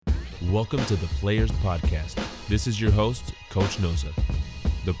Welcome to the Players Podcast. This is your host, Coach Noza.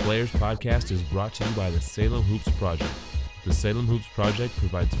 The Players Podcast is brought to you by the Salem Hoops Project. The Salem Hoops Project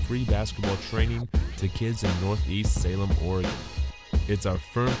provides free basketball training to kids in Northeast Salem, Oregon. It's our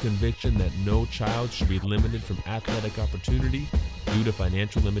firm conviction that no child should be limited from athletic opportunity due to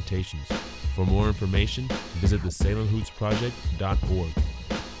financial limitations. For more information, visit thesalemhoopsproject.org.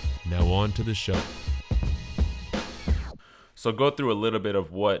 Now on to the show. So go through a little bit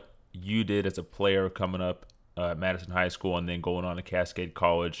of what you did as a player coming up at Madison High School and then going on to Cascade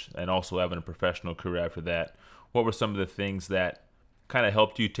College and also having a professional career after that. What were some of the things that kind of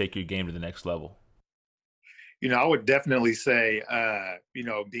helped you take your game to the next level? I would definitely say,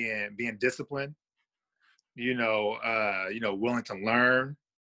 being disciplined, willing to learn,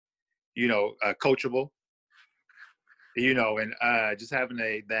 coachable, and just having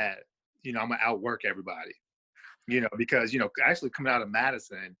I'm going to outwork everybody, because, actually coming out of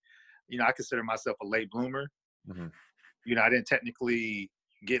Madison, I consider myself a late bloomer. Mm-hmm. I didn't technically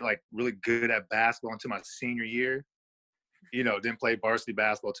get really good at basketball until my senior year, didn't play varsity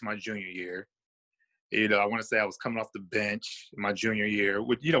basketball until my junior year. I want to say I was coming off the bench in my junior year,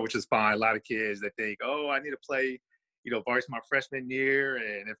 which is fine. A lot of kids that think, oh, I need to play, varsity my freshman year,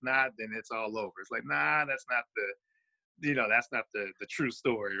 and if not, then it's all over. It's like, nah, that's not the true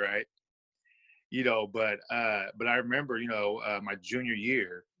story, right? But I remember, my junior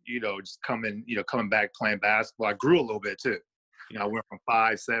year, just coming back playing basketball. I grew a little bit too. I went from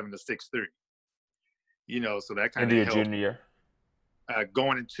 5'7" to 6'3". So that kind of helped. Junior year?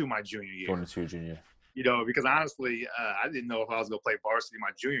 Going into my junior year. Going into your junior year. Because honestly, I didn't know if I was going to play varsity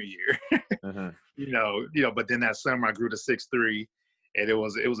my junior year. Mm-hmm. But then that summer I grew to 6'3", and it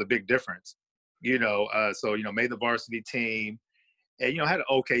was a big difference. So made the varsity team, and had an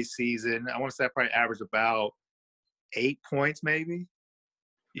okay season. I want to say I probably averaged about 8 points, maybe.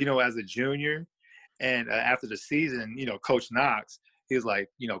 As a junior, and after the season, Coach Knox, he was like,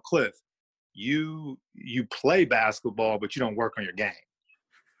 Cliff, you play basketball, but you don't work on your game.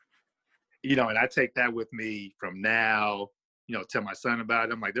 And I take that with me from now, tell my son about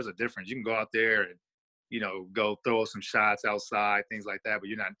it. I'm like, there's a difference. You can go out there and, go throw some shots outside, things like that, but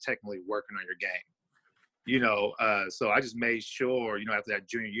you're not technically working on your game. So I just made sure, after that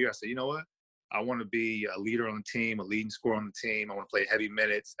junior year, I said, you know what? I want to be a leader on the team, a leading scorer on the team. I want to play heavy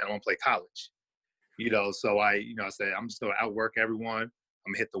minutes, and I want to play college. So I said, I'm just going to outwork everyone. I'm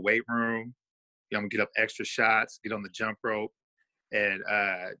going to hit the weight room. I'm going to get up extra shots, get on the jump rope, and,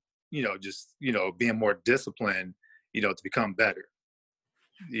 being more disciplined, to become better.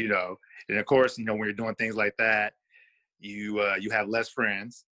 And of course, when you're doing things like that, you have less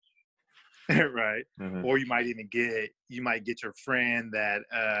friends, right? Mm-hmm. Or you might get your friend that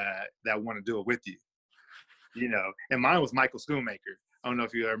want to do it with you. And mine was Michael Schoonmaker. I don't know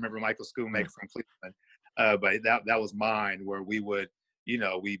if you remember Michael Schoonmaker from Cleveland, but that was mine, where we would, we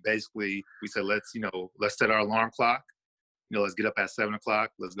said, let's set our alarm clock. Let's get up at 7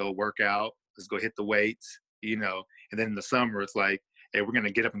 o'clock. Let's go work out. Let's go hit the weights, and then in the summer, it's like, hey, we're going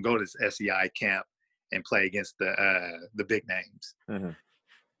to get up and go to this SEI camp and play against the big names. Mm-hmm.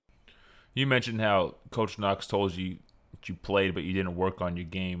 You mentioned how Coach Knox told you that you played, but you didn't work on your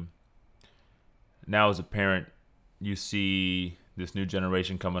game. Now, as a parent, you see this new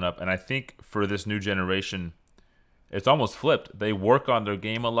generation coming up, and I think for this new generation, it's almost flipped. They work on their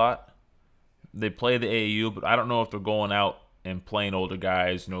game a lot. They play the AAU, but I don't know if they're going out and playing older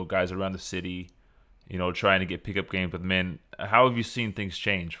guys, guys around the city, trying to get pickup games with men. How have you seen things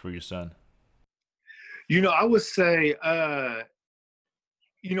change for your son? I would say, and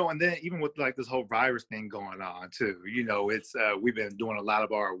then even with this whole virus thing going on too, it's we've been doing a lot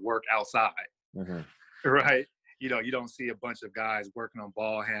of our work outside, mm-hmm. Right? You don't see a bunch of guys working on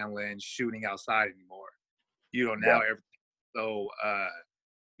ball handling, shooting outside anymore. Now everything's so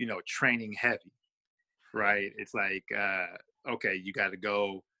training heavy, right? It's like, okay, you got to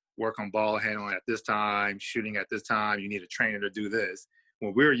go work on ball handling at this time, shooting at this time. You need a trainer to do this.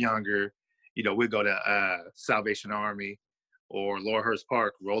 When we were younger, we'd go to Salvation Army or Laurelhurst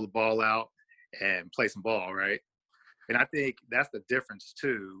Park, roll the ball out and play some ball, right? And I think that's the difference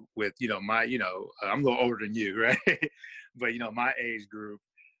too with, I'm a little older than you, right? But, my age group,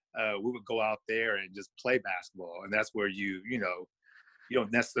 we would go out there and just play basketball. And that's where you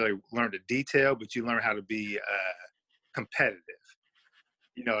don't necessarily learn the detail, but you learn how to be competitive.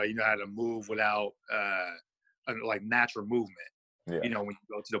 You know how to move without natural movement. Yeah. When you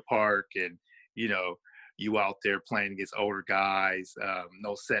go to the park and, you out there playing against older guys,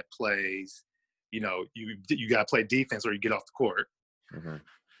 no set plays, you got to play defense or you get off the court, mm-hmm.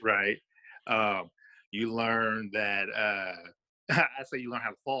 Right? You learn that I say you learn how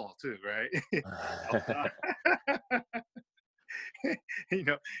to fall too, right? Outside. You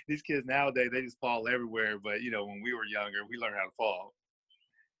know, these kids nowadays they just fall everywhere. But you know, when we were younger, we learned how to fall.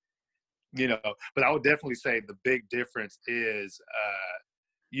 You know, but I would definitely say the big difference is,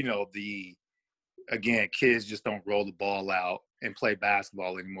 you know, the again, kids just don't roll the ball out and play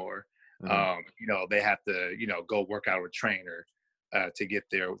basketball anymore. You know, they have to, you know, go work out with a trainer to get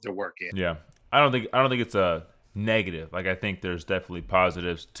their work in. Yeah, I don't think it's a negative. Like I think there's definitely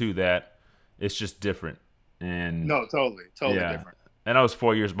positives to that. It's just different, and No, totally yeah. different. And I was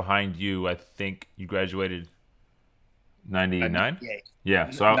 4 years behind you. I think you graduated 99. 98.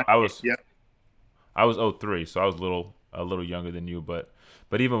 Yeah, so I, I 98. was Yep. I was '03, so I was a little younger than you. But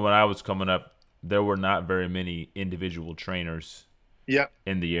even when I was coming up, there were not very many individual trainers Yep.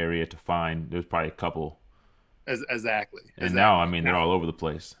 in the area to find. There's probably a couple, Exactly. and now I Exactly. mean they're Now, all over the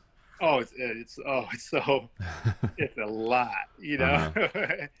place. it's so it's a lot. You Uh know,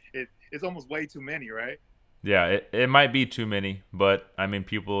 huh. it's almost way too many, right? Yeah, it might be too many, but I mean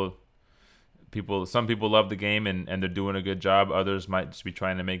some people love the game and they're doing a good job. Others might just be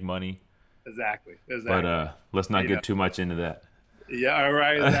trying to make money. Exactly. But Exactly. let's not You know. get too much into that. Yeah, all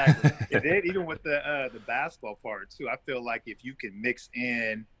right, exactly. And then even with the basketball part too, I feel like if you can mix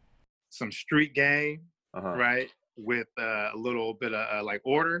in some street game, Uh-huh. right, with a little bit of like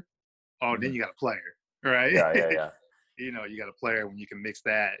order, oh, then Hmm. you got a player, right? Yeah, yeah, yeah. You know, you got a player when you can mix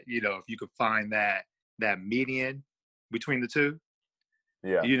that. You know, if you could find that median between the two,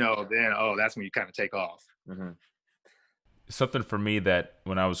 Yeah. you know, then oh, that's when you kind of take off. Hmm. Something for me that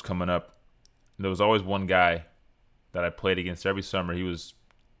when I was coming up, there was always one guy that I played against every summer. He was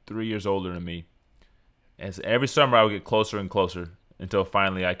 3 years older than me. And so every summer I would get closer and closer until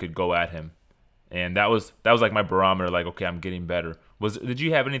finally I could go at him. And that was like my barometer, like, okay, I'm getting better. Did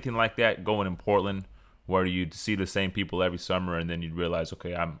you have anything like that going in Portland where you'd see the same people every summer and then you'd realize,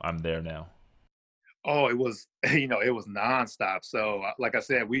 okay, I'm there now? Oh, it was you know, it was nonstop. So like I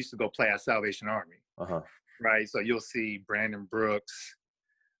said, we used to go play at Salvation Army, Uh-huh. right? So you'll see Brandon Brooks,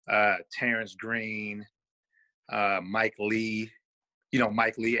 Terrence Green, Mike Lee, you know,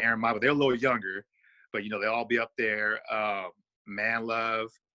 Mike Lee, Aaron Mott, but they're a little younger, but you know, they'll all be up there. Man Love,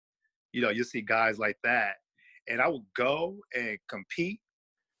 you know, you'll see guys like that. And I would go and compete,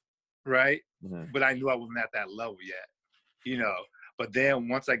 right? Hmm. But I knew I wasn't at that level yet, you know. But then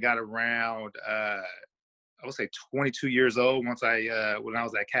once I got around, I would say 22 years old, once when I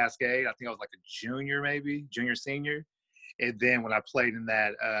was at Cascade, I think I was like a junior, maybe junior, senior. And then when I played in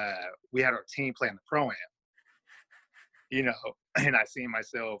that, we had our team playing the pro am, you know, and I seen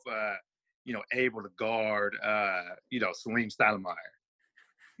myself, you know, able to guard, you know, Salim Stoudemire,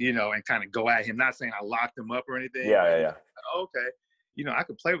 you know, and kind of go at him. Not saying I locked him up or anything, Yeah, but yeah, it was yeah. like, oh, okay, you know, I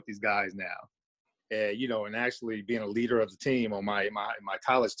could play with these guys now. And, you know, and actually being a leader of the team on my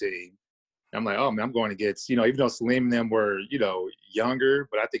college team, I'm like, oh man, I'm going against, you know, even though Salim and them were, you know, younger,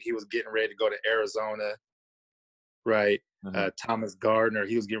 but I think he was getting ready to go to Arizona, right? Hmm. Thomas Gardner,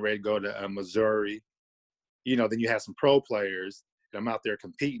 he was getting ready to go to Missouri. You know, then you have some pro players, and I'm out there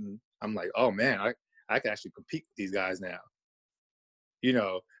competing. I'm like, oh man, I can actually compete with these guys now. You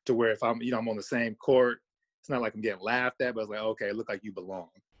know, to where if I'm, you know, I'm on the same court, it's not like I'm getting laughed at, but it's like, okay, it look like you belong.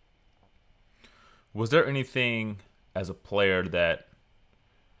 Was there anything as a player that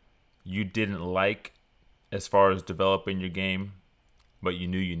you didn't like as far as developing your game, but you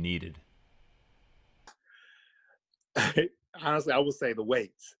knew you needed? Honestly, I would say the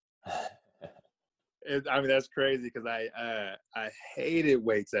weights. I mean, that's crazy because I hated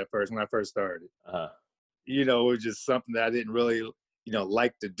weights at first when I first started. Uh-huh. You know, it was just something that I didn't really, you know,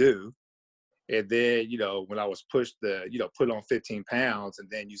 like to do. And then, you know, when I was pushed you know, put on 15 pounds, and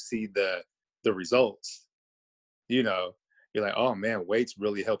then you see the results, you know, you're like, oh man, weights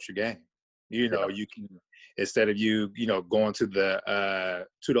really helps your game. You know, Yeah. you can, instead of you know, going to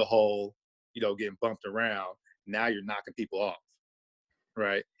the hole, you know, getting bumped around, now you're knocking people off,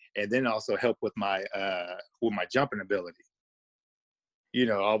 right? And then also help with my jumping ability. You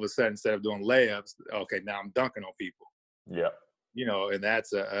know, all of a sudden, instead of doing layups, okay, now I'm dunking on people. Yeah. You know, and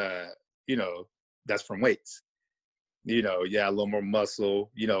that's you know, that's from weights. You know, yeah, a little more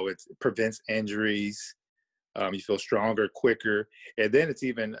muscle. You know, it prevents injuries. You feel stronger, quicker, and then it's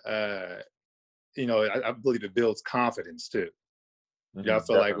even, you know, I believe it builds confidence too. Yeah, I Hmm.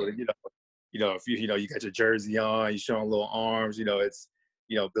 feel like Definitely. with, you know, if you know, you got your jersey on, you showing little arms, you know, it's,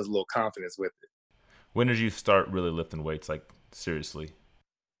 you know, builds a little confidence with it. When did you start really lifting weights, like seriously?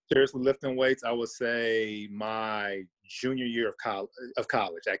 Seriously, lifting weights, I would say my junior year of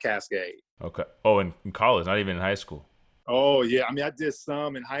college at Cascade. Okay. Oh, in college, not even in high school. Oh yeah, I mean, I did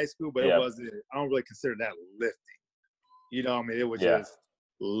some in high school, but it Yeah. wasn't. I don't really consider that lifting. I mean, it was Yeah. just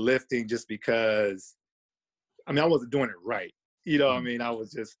lifting just because, I mean, I wasn't doing it right. I Mhm. mean, I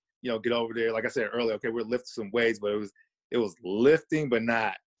was just, get over there. Like I said earlier, okay, we're lifting some weights, but it was lifting, but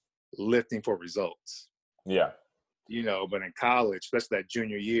not lifting for results. Yeah. But in college, especially that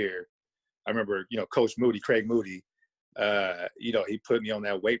junior year, I remember, Coach Moody, Craig Moody, he put me on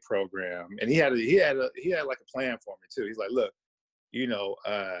that weight program, and he had like a plan for me too. He's like, look,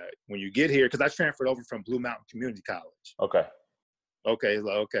 when you get here, because I transferred over from Blue Mountain Community College. Okay. Okay, he's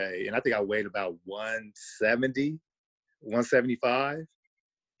like, okay, and I think I weighed about 170, 175.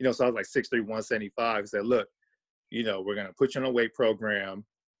 So I was like 6'3", 175. He said, look, we're gonna put you on a weight program,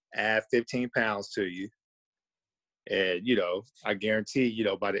 add 15 pounds to you, and I guarantee,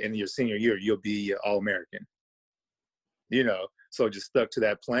 by the end of your senior year, you'll be All American. So just stuck to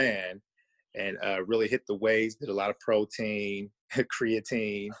that plan and really hit the weights, did a lot of protein,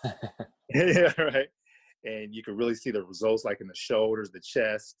 creatine, yeah, right. And you could really see the results, like in the shoulders, the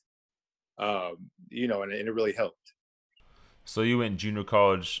chest, and it really helped. So you went junior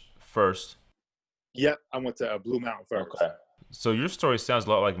college first. Yep, I went to Blue Mountain first. Okay. So your story sounds a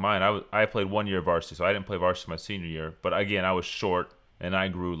lot like mine. I played 1 year of varsity, so I didn't play varsity my senior year. But again, I was short and I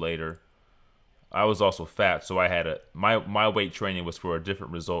grew later. I was also fat, so I had my weight training was for a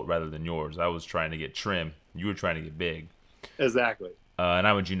different result rather than yours. I was trying to get trim. You were trying to get big. Exactly. And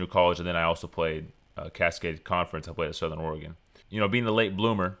I went junior college, and then I also played Cascade Conference. I played at Southern Oregon. Being a late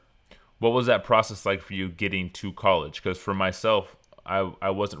bloomer, what was that process like for you getting to college? Because for myself, I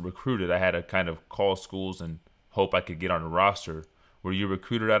wasn't recruited. I had to kind of call schools and hope I could get on a roster. Were you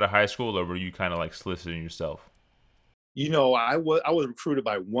recruited out of high school, or were you kind of like soliciting yourself? I was recruited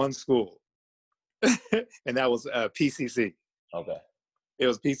by one school, and that was PCC. Okay. It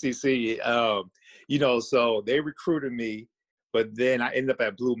was PCC. So they recruited me, but then I ended up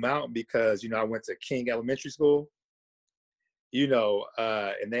at Blue Mountain because I went to King Elementary School.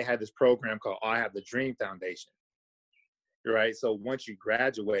 And they had this program called I Have the Dream Foundation. Right. So once you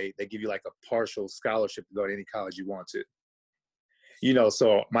graduate, they give you like a partial scholarship to go to any college you want to.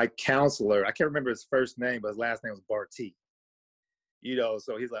 So my counselor, I can't remember his first name, but his last name was Barty.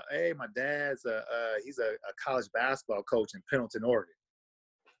 So he's like, hey, my dad's he's a college basketball coach in Pendleton, Oregon.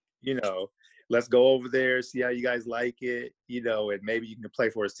 you know, let's go over there, see how you guys like it, and maybe you can play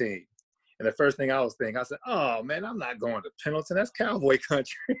for his team. And the first thing I was thinking, I said, oh man, I'm not going to Pendleton. That's cowboy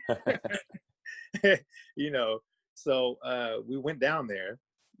country. you know, so we went down there,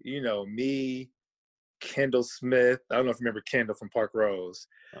 me, Kendall Smith. I don't know if you remember Kendall from Park Rose.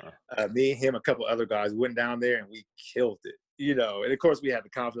 Me, him, a couple other guys went down there and we killed it. And of course we had the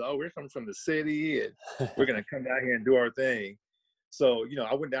confidence, oh, we're coming from the city and we're going to come down here and do our thing. So,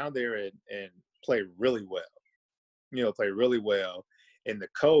 I went down there and played really well, played really well. And the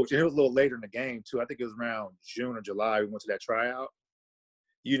coach, and it was a little later in the game too. I think it was around June or July. We went to that tryout,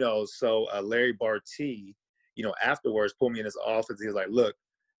 so Larry Barty, afterwards pulled me in his office. He was like, look,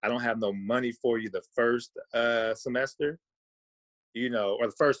 I don't have no money for you the first semester, or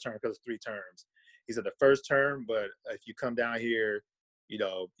the first term, because it's 3 terms. He said the first term, but if you come down here,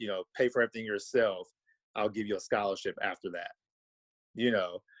 pay for everything yourself, I'll give you a scholarship after that.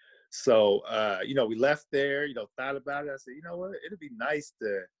 So we left there, thought about it. I said, you know what, it'd be nice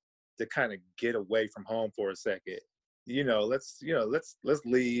to kind of get away from home for a second. Let's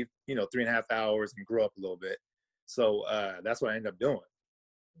leave, 3.5 hours and grow up a little bit. So that's what I ended up doing.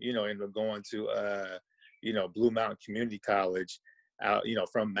 Ended up going to Blue Mountain Community College out,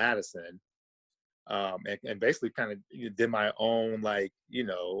 from Madison. And basically kind of did my own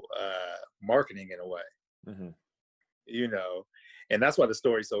marketing in a way. Mm-hmm. And that's why the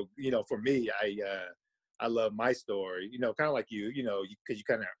story. So, for me, I love my story, kind of like you, because you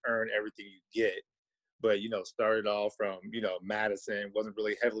kind of earn everything you get, but, started off from, Madison, wasn't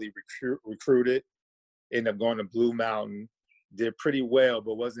really heavily recruited, ended up going to Blue Mountain, did pretty well,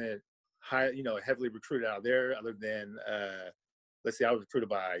 but wasn't heavily recruited out there other than, let's see, I was recruited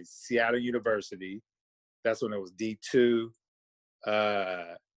by Seattle University. That's when it was D2,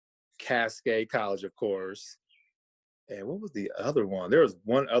 Cascade College, of course. And what was the other one? There was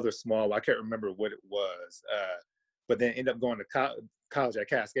one other small, I can't remember what it was. But then ended up going to college at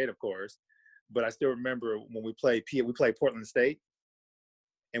Cascade, of course. But I still remember when we played Portland State,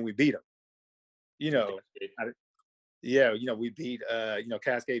 and we beat them. We beat,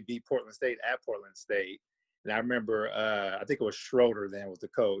 Cascade beat Portland State at Portland State. And I remember, I think it was Schroeder then was the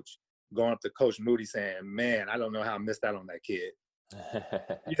coach, going up to Coach Moody saying, man, I don't know how I missed out on that kid.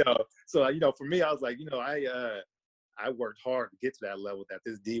 So, for me, I was like, I worked hard to get to that level that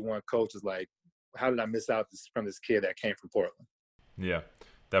this D1 coach is like, how did I miss out from this kid that came from Portland? Yeah,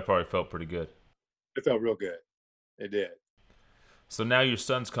 that probably felt pretty good. It felt real good. It did. So now your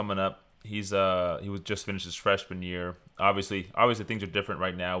son's coming up. He was just finished his freshman year. Obviously things are different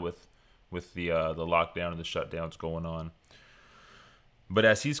right now with the lockdown and the shutdowns going on. But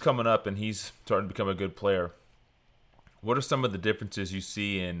as he's coming up and he's starting to become a good player, what are some of the differences you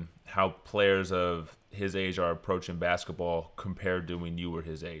see in how players of his age are approaching basketball compared to when you were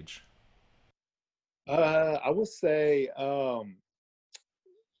his age? I would say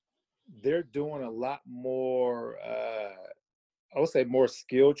they're doing a lot more. I would say more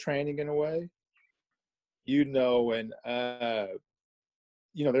skill training in a way. And they're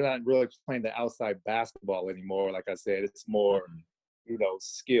not really playing the outside basketball anymore. Like I said, it's more, Mm-hmm.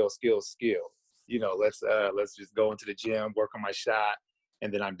 skill, skill, skill. Let's just go into the gym, work on my shot,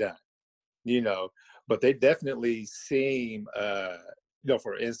 and then I'm done. You know, but they definitely seem,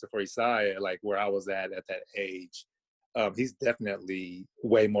 for instance, for Isaiah, like where I was at that age, he's definitely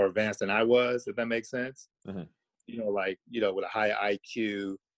way more advanced than I was, if that makes sense. Mm-hmm. With a high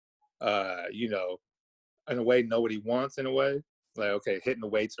IQ, uh, you know, in a way, know what he wants in a way. Like, okay, hitting the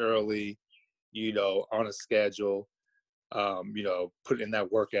weights early, on a schedule, put in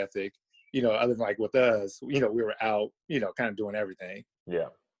that work ethic. Other than like with us, we were out, kind of doing everything. Yeah.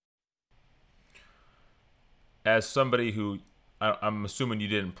 As somebody who I'm assuming you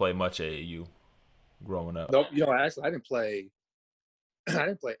didn't play much AAU growing up. Nope, actually, I didn't play. I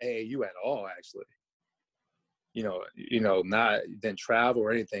didn't play AAU at all, actually. Not didn't travel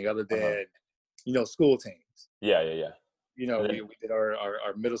or anything other Uh-huh. than, school teams. Yeah, yeah, yeah. And We, then, we did our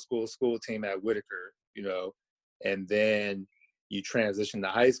middle school team at Whitaker, and then you transition to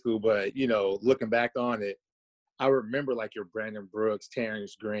high school. But, looking back on it, I remember like your Brandon Brooks,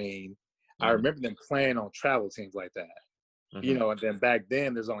 Terrence Green. I mm-hmm. remember them playing on travel teams like that, Mm-hmm. and then back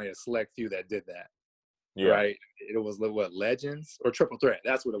then there's only a select few that did that, Yeah. right? It was what, Legends or Triple Threat?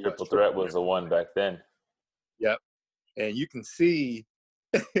 That's what it was, Triple Triple threat Threat. was the one back then. Yep. And you can see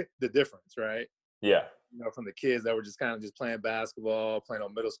the difference, right? Yeah. From the kids that were just kind of just playing basketball, playing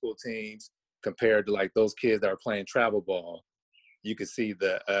on middle school teams, compared to like those kids that are playing travel ball. You could see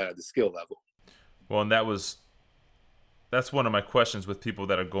the skill level. Well, and that's one of my questions with people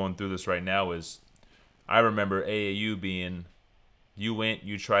that are going through this right now is I remember AAU being you went,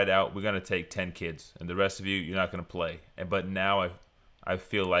 you tried out, we're gonna take 10 kids, and the rest of you're not gonna play. But now I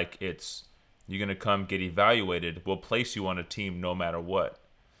feel like it's you're gonna come get evaluated. We'll place you on a team no matter what.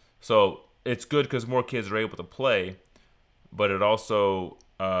 So it's good because more kids are able to play, but it also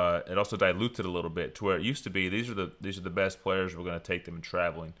dilutes it a little bit to where it used to be these are the best players, we're going to take them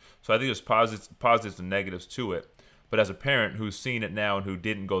traveling. So I think there's positives and negatives to it. But as a parent who's seen it now and who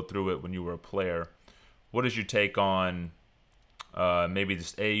didn't go through it when you were a player, what is your take on maybe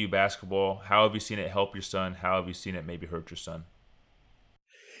this AAU basketball? How have you seen it help your son? How have you seen it maybe hurt your son?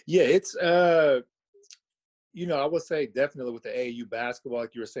 Yeah, it's I would say definitely with the AAU basketball,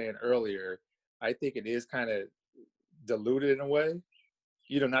 like you were saying earlier, I think it is kind of diluted in a way.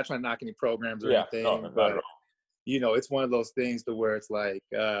 Not trying to knock any programs or Yeah, no, anything, not at but all. it's one of those things to where it's like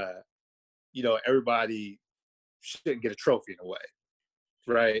everybody shouldn't get a trophy in a way,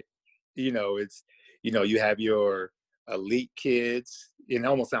 right? It's you have your elite kids. It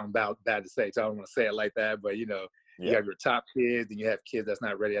almost sounds bad to say, so I don't want to say it like that. But you Yeah, have your top kids, and you have kids that's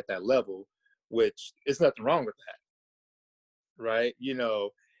not ready at that level, which is nothing wrong with that, right?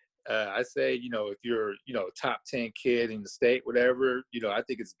 I say if you're top 10 kid in the state, whatever, I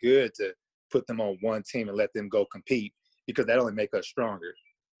think it's good to put them on one team and let them go compete because that only make us stronger.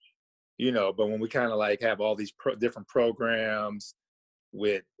 But when we kind of like have all these different programs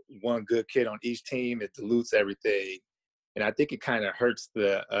with one good kid on each team, it dilutes everything, and I think it kind of hurts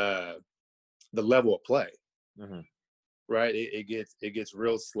the level of play. hmm Right? It gets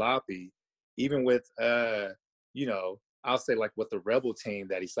real sloppy, even with I'll say like with the Rebel team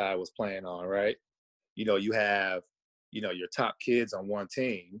that Isai was playing on, right? You have your top kids on one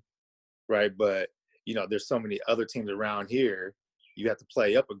team, right? But there's so many other teams around here. You have to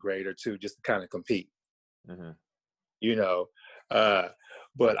play up a grade or two just to kind of compete. hmm You know, uh,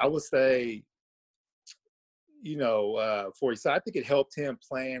 but I would say for Isai, I think it helped him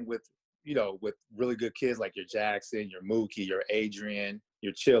playing with really good kids like your Jackson, your Mookie, your Adrian,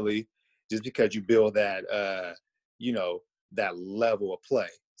 your Chili, just because you build that, you know, that level of play,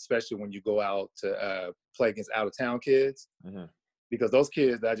 especially when you go out to play against out of town kids, hmm because those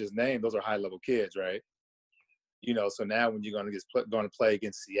kids that I just named, those are high level kids, right? So now when you're going to play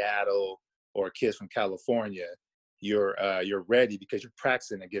against Seattle or kids from California, you're ready because you're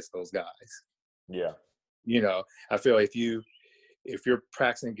practicing against those guys. yeah, I feel if you're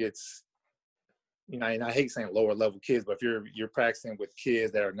practicing against, and I hate saying lower level kids, but if you're practicing with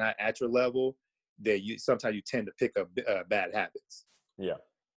kids that are not at your level, that you sometimes you tend to pick up bad habits. Yeah.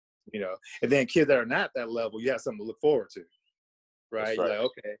 And then kids that are not at that level, you have something to look forward to, right? That's You're right. like,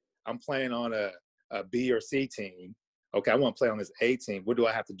 okay, I'm playing on a B or C team. Okay, I want to play on this A team. What do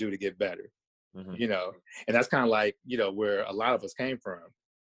I have to do to get better? Mm-hmm. And that's kind of like, where a lot of us came from.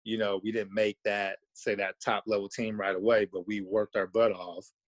 We didn't make that top level team right away, but we worked our butt off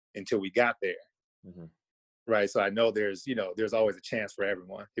until we got there. Mm-hmm. Right. So I know there's always a chance for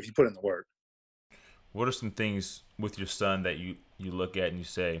everyone if you put in the work. What are some things with your son that you look at and you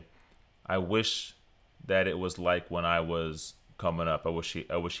say, I wish that it was like when I was coming up. I wish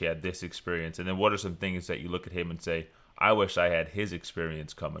he had this experience. And then what are some things that you look at him and say, I wish I had his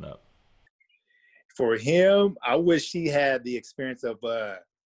experience coming up? For him, I wish he had the experience of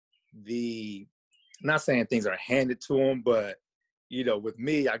not saying things are handed to him, but with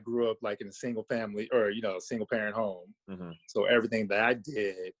me, I grew up like in a single family or single parent home. Mm-hmm. So everything that I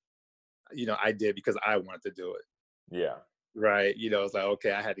did, I did because I wanted to do it. Yeah. Right. It's like,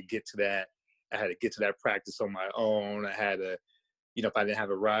 okay, I had to get to that. I had to get to that practice on my own. I had to, if I didn't have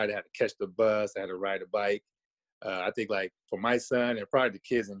a ride, I had to catch the bus. I had to ride a bike. I think like for my son and probably the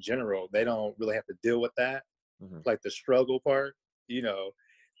kids in general, they don't really have to deal with that, like the struggle part,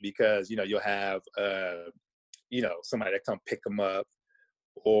 because, you'll have, somebody that come pick them up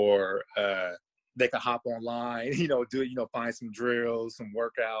or they can hop online, find some drills, some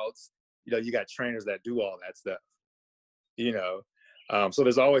workouts. You got trainers that do all that stuff, so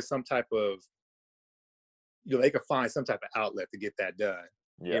there's always some type of, they could find some type of outlet to get that done.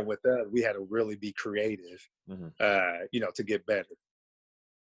 Yeah. And with that, we had to really be creative, to get better.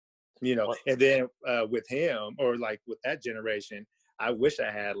 And then with him or like with that generation, I wish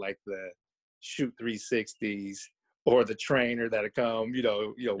I had like the shoot 360s or the trainer that'd come,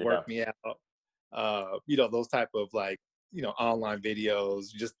 work me out. Those type of like, online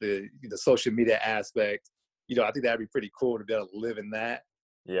videos, just the social media aspect. I think that'd be pretty cool to be able to live in that.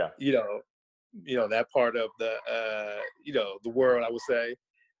 Yeah. That part of the the world, I would say,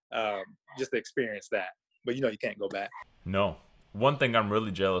 just to experience that. But you can't go back. No. One thing I'm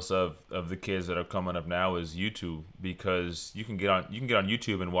really jealous of the kids that are coming up now is YouTube, because you can get on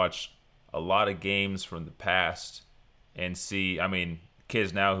YouTube and watch a lot of games from the past and see. I mean,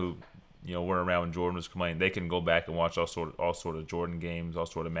 kids now who weren't around when Jordan was playing, they can go back and watch all sort of Jordan games, all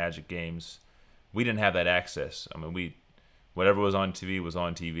sort of Magic games. We didn't have that access. I mean, whatever was on TV was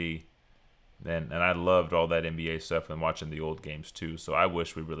on TV. And I loved all that NBA stuff and watching the old games too. So I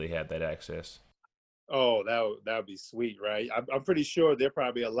wish we really had that access. Oh, that would be sweet, right? I'm pretty sure there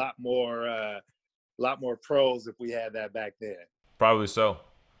probably a lot more pros if we had that back then. Probably so.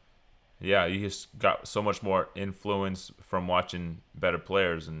 Yeah, you just got so much more influence from watching better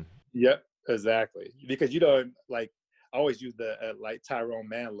players. And Yep, exactly. Because like I always use the like Tyrone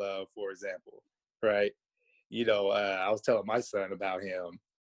Manlove, for example, right? I was telling my son about him.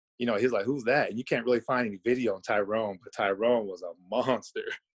 He's like, who's that? And you can't really find any video on Tyrone, but Tyrone was a monster.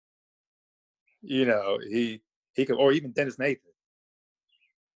 He could, or even Dennis Nathan.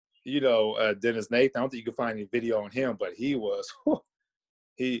 Dennis Nathan, I don't think you can find any video on him, but he was,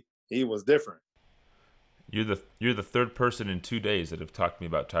 he was different. You're the third person in 2 days that have talked to me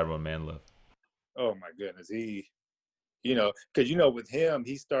about Tyrone Manlove. Oh my goodness, because with him,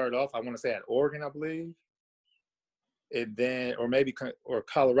 he started off, I want to say at Oregon, I believe, and then, or maybe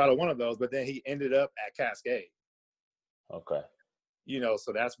Colorado, one of those, but then he ended up at Cascade. Okay.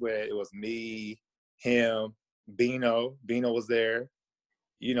 So that's where it was me, him, Bino. Bino was there.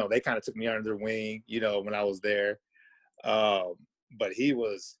 They kind of took me under their wing, when I was there. But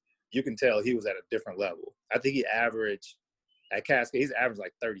you can tell he was at a different level. I think he averaged, at Cascade, he's averaged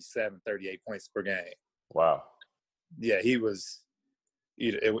like 37, 38 points per game. Wow. Yeah, he was,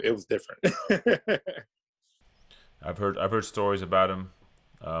 it was different. I've heard stories about him.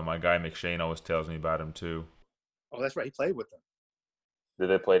 My guy McShane always tells me about him too. Oh, that's right. He played with them. Did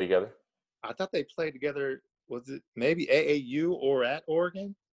they play together? I thought they played together. Was it maybe AAU or at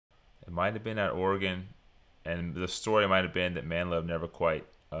Oregon? It might have been at Oregon, and the story might have been that Manlove never quite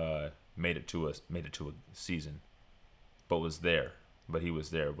made it to a season, but was there. But he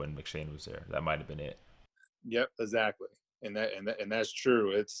was there when McShane was there. That might have been it. Yep, exactly. And that's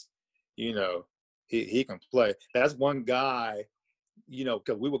true. It's he can play. That's one guy.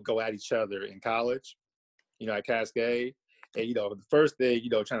 Because we would go at each other in college. At Cascade. And, the first thing,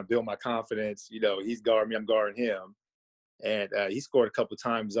 trying to build my confidence, he's guarding me, I'm guarding him. And he scored a couple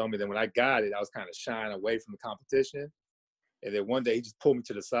times on me. Then when I got it, I was kind of shying away from the competition. And then one day he just pulled me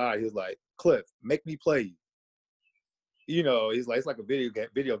to the side. He was like, Cliff, make me play you. He's like, it's like a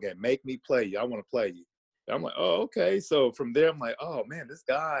video game. Make me play you. I want to play you. And I'm like, oh, okay. So from there, I'm like, oh, man, this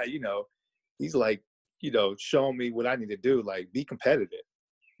guy, he's like showing me what I need to do. Like, be competitive.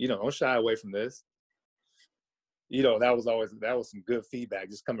 Don't shy away from this. That was some good feedback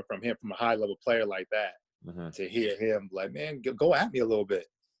just coming from him, from a high level player like that, to hear him like, man, go at me a little bit.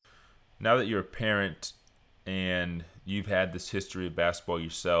 Now that you're a parent and you've had this history of basketball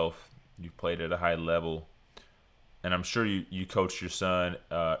yourself, you've played at a high level, and I'm sure you coached your son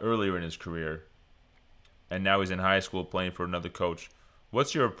earlier in his career, and now he's in high school playing for another coach.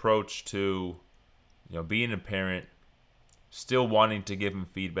 What's your approach to, being a parent, still wanting to give him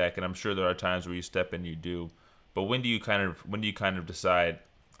feedback? And I'm sure there are times where you step in, you do, but when do you kind of decide,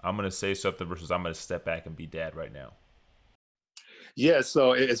 I'm going to say something versus I'm going to step back and be dad right now? Yeah,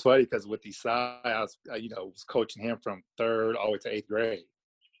 so it's funny because with Isai, I was coaching him from 3rd all the way to 8th grade.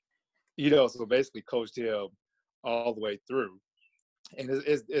 So basically coached him all the way through. And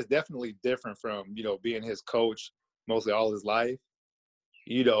it's definitely different from, being his coach mostly all his life,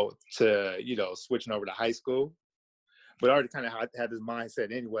 to, switching over to high school. But I already kind of had this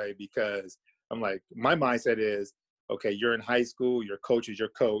mindset anyway, because I'm like, my mindset is, okay, you're in high school, your coach is your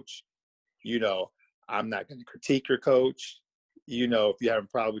coach. I'm not going to critique your coach. If you have a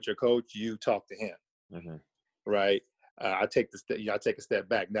problem with your coach, you talk to him, right? I take a step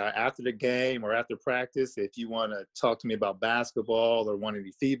back. Now, after the game or after practice, if you want to talk to me about basketball or want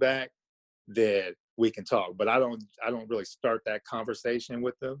any feedback, then we can talk. But I don't really start that conversation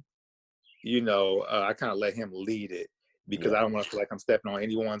with them. I kind of let him lead it, because I don't want to feel like I'm stepping on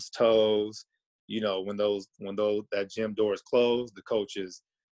anyone's toes. When that gym door is closed, the coach is,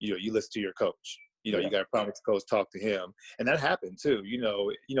 you listen to your coach. You got a problem with the coach, talk to him. And that happened too. He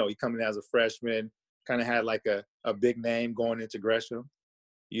coming as a freshman, kind of had like a big name going into Gresham,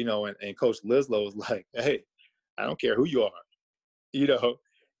 and Coach Lislow was like, hey, I don't care who you are. You're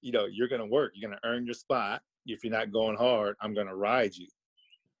going to work. You're going to earn your spot. If you're not going hard, I'm going to ride you.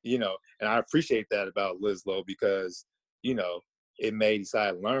 And I appreciate that about Lislow, because, it made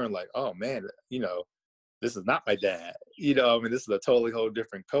Isai learn like, oh man, this is not my dad. This is a totally whole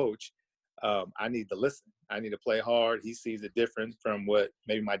different coach. I need to listen. I need to play hard. He sees it different from what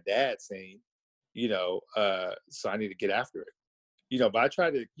maybe my dad's seen, so I need to get after it. But I try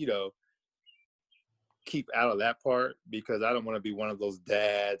to, keep out of that part, because I don't want to be one of those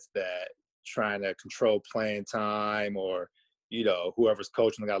dads that trying to control playing time, or, whoever's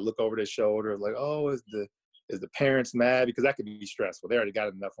coaching got to look over their shoulder like, oh, is the parents mad? Because that could be stressful. They already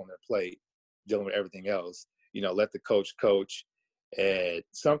got enough on their plate dealing with everything else. Let the coach coach. And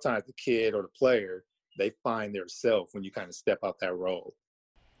sometimes the kid or the player, they find their self when you kind of step out that role.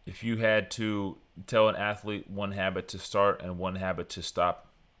 If you had to tell an athlete one habit to start and one habit to stop,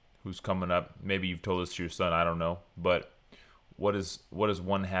 who's coming up, maybe you've told this to your son, I don't know, but what is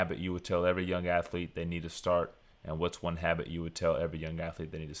one habit you would tell every young athlete they need to start, and what's one habit you would tell every young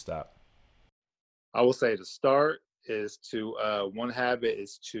athlete they need to stop? I will say to start is to one habit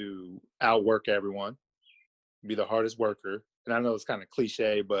is to outwork everyone, be the hardest worker. And I know it's kind of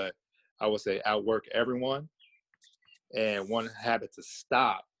cliche, but I would say outwork everyone. And one habit to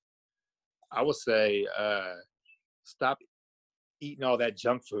stop, I would say stop eating all that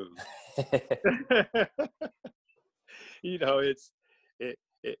junk food. It's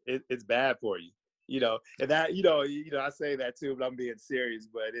bad for you. And that I say that too, but I'm being serious.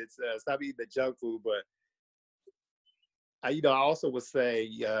 But it's stop eating the junk food. But I also would say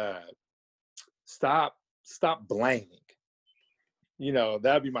stop blaming.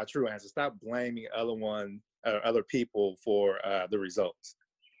 That'd be my true answer. Stop blaming other people for the results.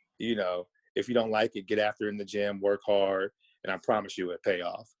 If you don't like it, get after it in the gym, work hard, and I promise you it'll pay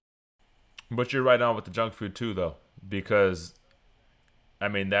off. But you're right on with the junk food too, though, because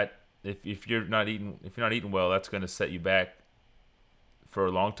that if you're not eating well, that's going to set you back for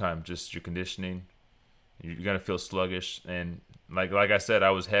a long time. Just your conditioning, you're going to feel sluggish, and like I said,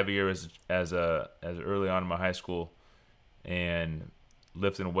 I was heavier as early on in my high school, and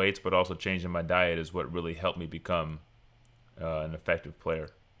lifting weights, but also changing my diet is what really helped me become an effective player.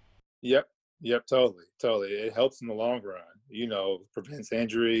 Yep, totally. It helps in the long run. Prevents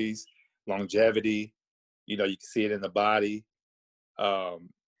injuries, longevity. You can see it in the body. Like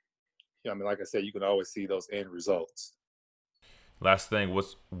I said, you can always see those end results. Last thing,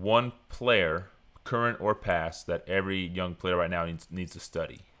 what's one player, current or past, that every young player right now needs to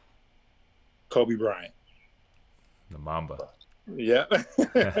study? Kobe Bryant. The Mamba. Yeah.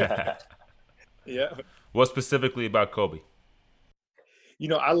 Yeah. What specifically about Kobe?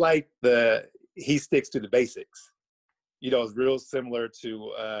 I like he sticks to the basics. It's real similar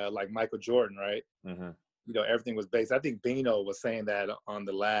to like Michael Jordan, right? Mm-hmm. Everything was based. I think Bino was saying that on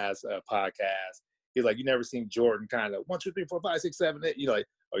the last podcast. He's like, you never seen Jordan kind of 1, 2, 3, 4, 5, 6, 7, 8. Like,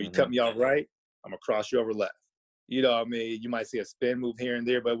 oh, you cut me off right? I'm gonna cross you over left. You know what I mean? You might see a spin move here and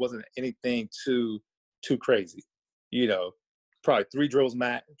there, but it wasn't anything too crazy. You know, probably three dribbles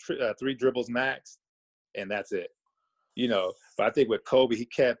max, and that's it. You know, but I think with Kobe, he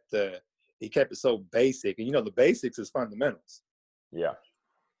kept it so basic, and you know, the basics is fundamentals. Yeah.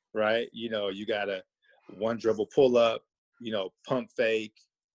 Right. You know, you got a one dribble pull up, you know, pump fake,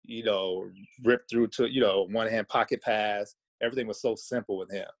 you know, rip through to, you know, one hand pocket pass. Everything was so simple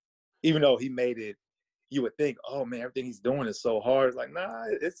with him. Even though he made it, you would think, oh man, everything he's doing is so hard. It's like, nah,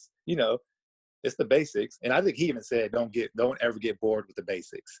 it's, you know, it's the basics. And I think he even said, don't ever get bored with the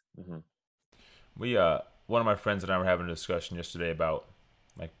basics. Mm-hmm. One of my friends and I were having a discussion yesterday about,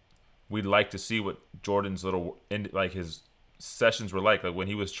 like, we'd like to see what Jordan's his sessions were like when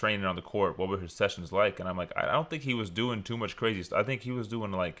he was training on the court. What were his sessions like? And I'm like, I don't think he was doing too much crazy stuff. I think he was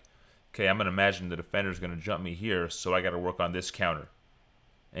doing like, okay, I'm gonna imagine the defender's gonna jump me here, so I got to work on this counter.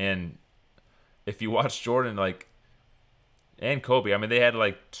 And if you watch Jordan, like, and Kobe, I mean, they had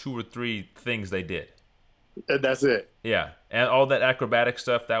like 2 or 3 things they did. And that's it. Yeah, and all that acrobatic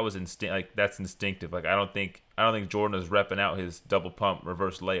stuff, that was that's instinctive. Like, I don't think Jordan was repping out his double pump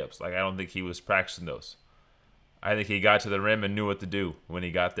reverse layups. Like, I don't think he was practicing those. I think he got to the rim and knew what to do when he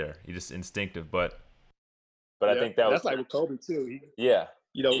got there. He just instinctive, but I think that's like with Kobe too. Yeah.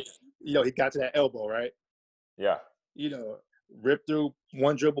 You know, he got to that elbow, right? Yeah. You know, rip through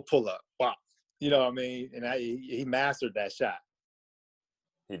one dribble pull up. Wow. You know what I mean? And he mastered that shot.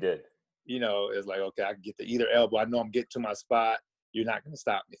 He did. You know, it's like, okay, I can get to either elbow. I know I'm getting to my spot. You're not going to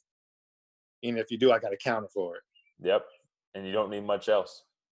stop me. And if you do, I got to counter for it. Yep. And you don't need much else.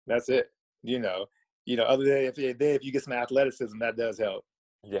 That's it. You know, other than if you get some athleticism, that does help.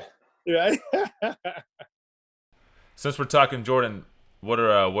 Yeah. Right? Since we're talking Jordan, what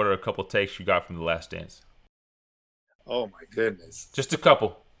are a couple takes you got from The Last Dance? Oh my goodness. Just a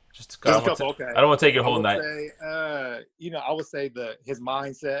couple. Okay. I don't want to take your whole night. I would say his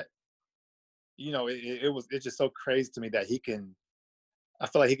mindset. You know, it's just so crazy to me that I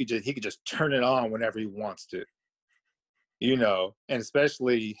feel like he could just turn it on whenever he wants to. You know, and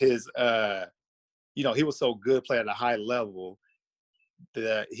especially his you know, he was so good playing at a high level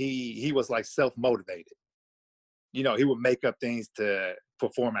that he was like self-motivated. You know, he would make up things to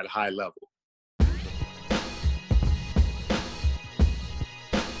perform at a high level.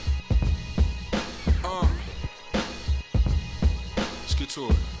 Let's get to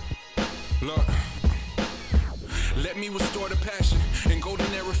it. Look. Let me restore the passion in golden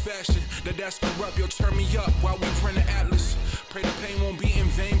era fashion. That's corrupt, yo, turn me up while we run the atlas. Pray the pain won't be in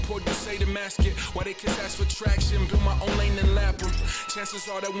vain, poor you say to mask it. Why they kiss ask for traction, build my own lane and lap them. Chances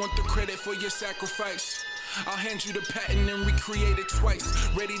are they want the credit for your sacrifice. I'll hand you the patent and recreate it twice.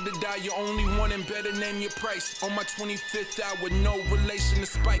 Ready to die, you're only one and better name your price. On my 25th hour, no relation to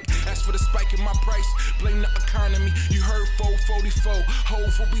Spike. As for the spike in my price, blame the economy. You heard 444,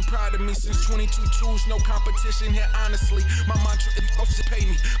 Hove will be proud of me. Since 22 twos, no competition here, honestly. My mantra is supposed to pay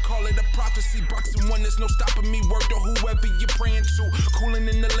me. Call it a prophecy, boxing one, there's no stopping me. Word to whoever you're praying to. Cooling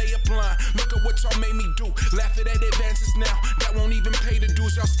in the layup line, look at what y'all made me do. Laughing at advances now, that won't even pay the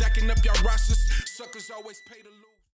dues. Y'all stacking up y'all rosters, suckers always pay to lose.